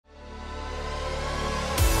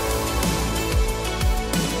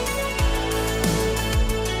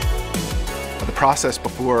process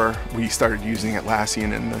before we started using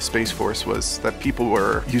Atlassian in the Space Force was that people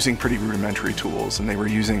were using pretty rudimentary tools, and they were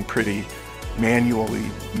using pretty manually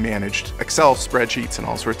managed Excel spreadsheets and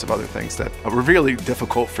all sorts of other things that were really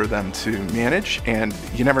difficult for them to manage, and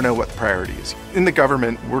you never know what the priority is. In the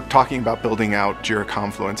government, we're talking about building out Jira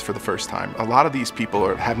Confluence for the first time. A lot of these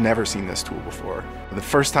people have never seen this tool before. The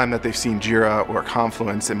first time that they've seen Jira or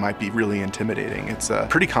Confluence, it might be really intimidating. It's a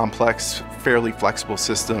pretty complex, fairly flexible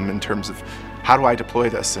system in terms of how do I deploy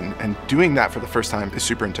this, and doing that for the first time is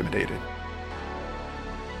super intimidating.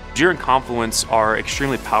 Jira and Confluence are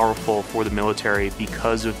extremely powerful for the military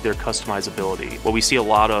because of their customizability. What we see a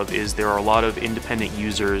lot of is there are a lot of independent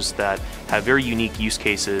users that have very unique use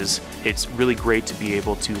cases. It's really great to be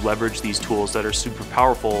able to leverage these tools that are super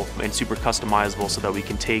powerful and super customizable so that we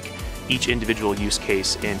can take each individual use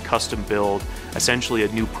case and custom build essentially a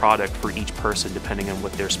new product for each person depending on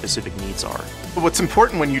what their specific needs are. What's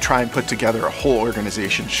important when you try and put together a whole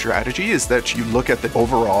organization strategy is that you look at the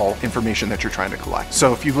overall information that you're trying to collect.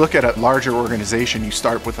 So if you look at a larger organization, you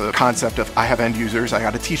start with a concept of I have end users, I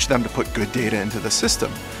got to teach them to put good data into the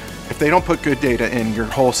system. If they don't put good data in, your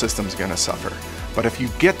whole system's going to suffer. But if you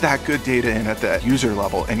get that good data in at the user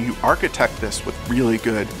level and you architect this with really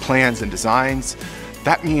good plans and designs,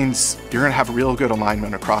 that means you're going to have real good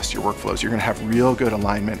alignment across your workflows. You're going to have real good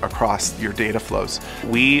alignment across your data flows.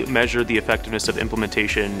 We measure the effectiveness of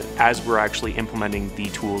implementation as we're actually implementing the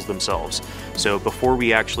tools themselves. So before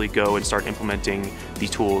we actually go and start implementing the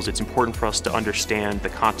tools, it's important for us to understand the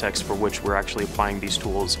context for which we're actually applying these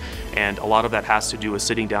tools. And a lot of that has to do with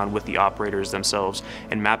sitting down with the operators themselves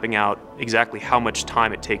and mapping out exactly how much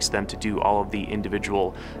time it takes them to do all of the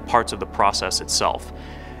individual parts of the process itself.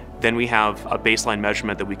 Then we have a baseline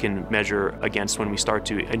measurement that we can measure against when we start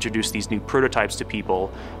to introduce these new prototypes to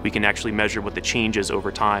people. We can actually measure what the change is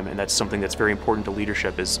over time, and that's something that's very important to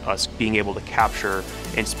leadership, is us being able to capture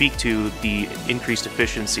and speak to the increased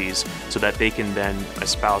efficiencies so that they can then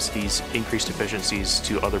espouse these increased efficiencies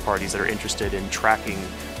to other parties that are interested in tracking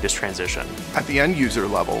this transition. At the end user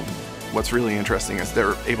level, what's really interesting is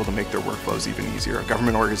they're able to make their workflows even easier. A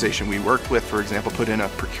government organization we worked with, for example, put in a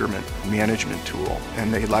procurement management tool,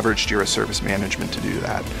 and they leveraged Jira Service Management to do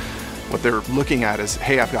that. What they're looking at is,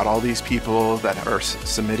 hey, I've got all these people that are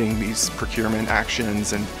submitting these procurement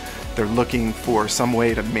actions, and they're looking for some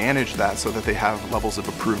way to manage that so that they have levels of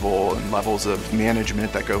approval and levels of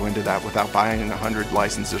management that go into that without buying 100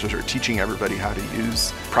 licenses or teaching everybody how to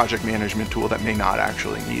use a project management tool that may not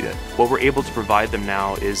actually need it. What we're able to provide them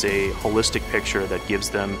now is a holistic picture that gives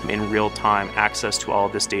them in real time access to all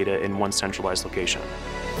of this data in one centralized location.